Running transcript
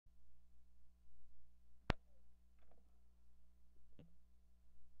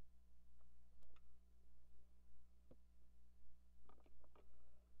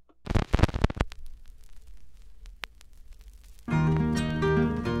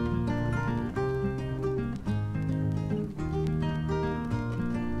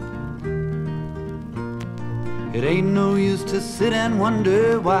It ain't no use to sit and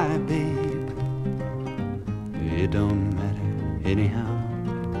wonder why, babe. It don't matter anyhow.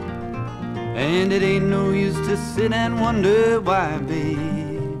 And it ain't no use to sit and wonder why,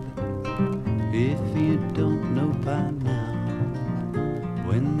 babe, if you don't know by now.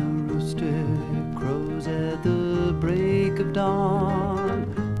 When the rooster crows at the break of dawn,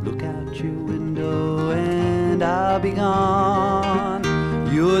 look out your window and I'll be gone.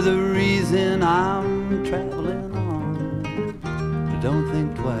 You're the reason I'm traveling on. Don't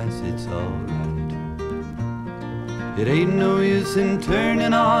think twice, it's alright. It ain't no use in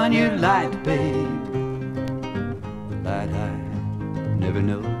turning on your light, babe, the light I never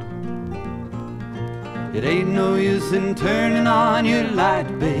knowed. It ain't no use in turning on your light,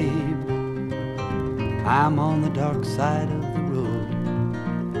 babe, I'm on the dark side of the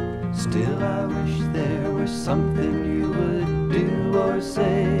road. Still I wish there was something you would do or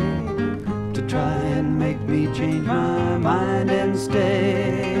say to try and make me change my mind and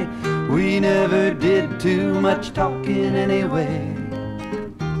stay. We never did too much talking anyway,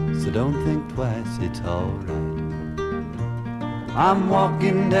 so don't think twice, it's alright. I'm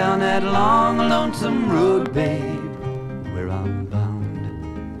walking down that long, lonesome road, babe. Where I'm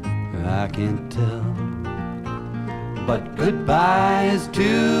bound, I can't tell, but goodbye is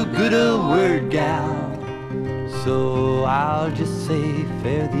too good a word, gal, so I'll just say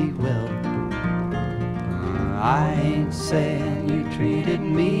fare thee well. I ain't saying you treated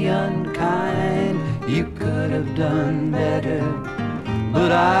me unkind, you could have done better,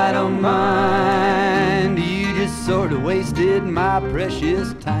 but I don't mind. You just sort of wasted my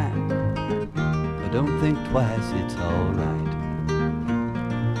precious time, but don't think twice, it's alright.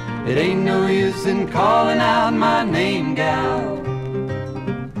 It ain't no use in calling out my name, gal,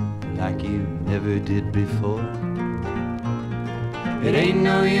 like you never did before. It ain't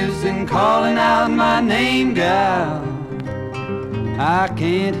no use in calling out my name, gal, I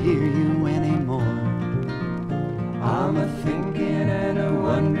can't hear you anymore. I'm a-thinking and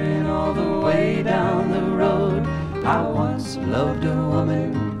a-wondering all the way down the road. I once loved a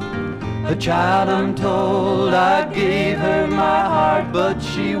woman, a child I'm told. I gave her my heart, but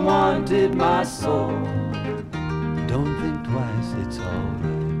she wanted my soul. Don't think